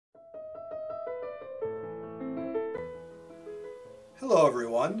Hello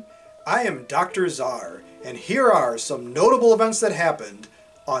everyone, I am Dr. Czar, and here are some notable events that happened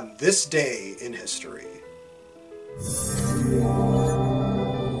on this day in history.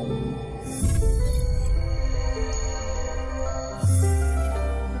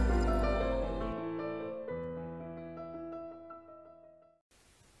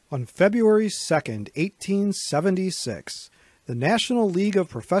 On February 2nd, 1876, the National League of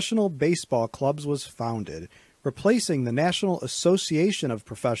Professional Baseball Clubs was founded, replacing the National Association of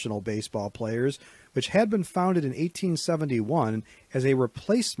Professional Baseball Players, which had been founded in 1871 as a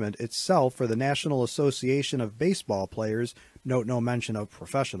replacement itself for the National Association of Baseball Players, note no mention of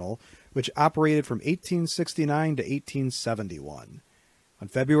professional, which operated from 1869 to 1871. On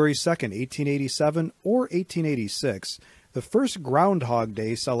February 2nd, 1887 or 1886, the first Groundhog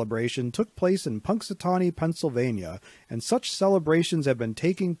Day celebration took place in Punxsutawney, Pennsylvania, and such celebrations have been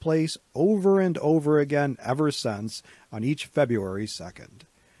taking place over and over again ever since on each February 2nd.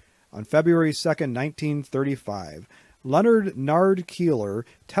 On February 2nd, 1935, Leonard Nard Keeler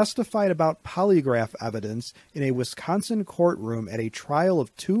testified about polygraph evidence in a Wisconsin courtroom at a trial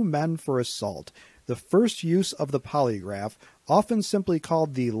of two men for assault, the first use of the polygraph, often simply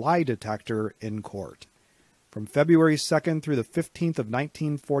called the lie detector, in court. From February 2nd through the 15th of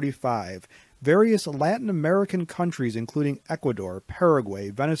 1945, various Latin American countries including Ecuador, Paraguay,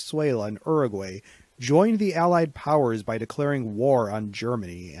 Venezuela, and Uruguay joined the Allied powers by declaring war on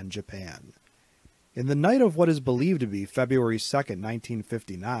Germany and Japan. In the night of what is believed to be February 2nd,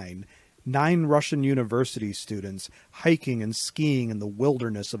 1959, 9 Russian university students hiking and skiing in the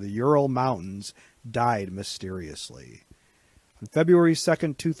wilderness of the Ural Mountains died mysteriously. On February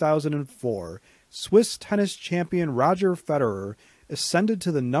 2nd, 2004, Swiss tennis champion Roger Federer ascended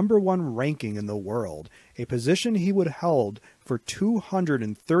to the #1 ranking in the world, a position he would held for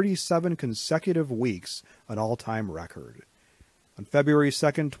 237 consecutive weeks, an all-time record. On February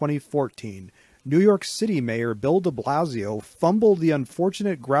 2nd, 2014, New York City Mayor Bill de Blasio fumbled the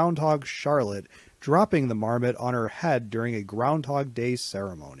unfortunate groundhog Charlotte, dropping the marmot on her head during a Groundhog Day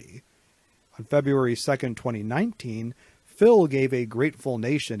ceremony. On February 2nd, 2019, Phil gave a grateful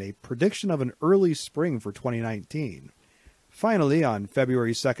nation a prediction of an early spring for 2019. Finally, on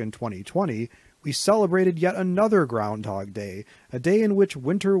February 2nd, 2020, we celebrated yet another Groundhog Day, a day in which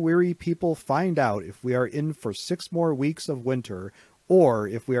winter-weary people find out if we are in for 6 more weeks of winter or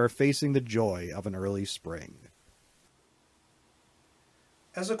if we are facing the joy of an early spring.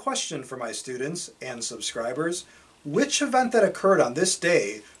 As a question for my students and subscribers, which event that occurred on this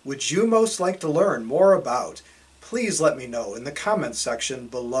day would you most like to learn more about? Please let me know in the comments section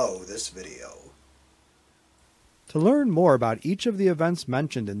below this video. To learn more about each of the events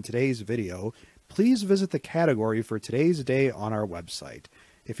mentioned in today's video, please visit the category for today's day on our website.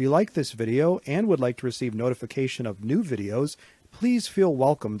 If you like this video and would like to receive notification of new videos, please feel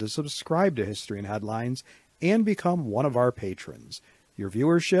welcome to subscribe to History and Headlines and become one of our patrons. Your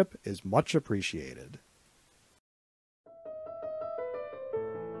viewership is much appreciated.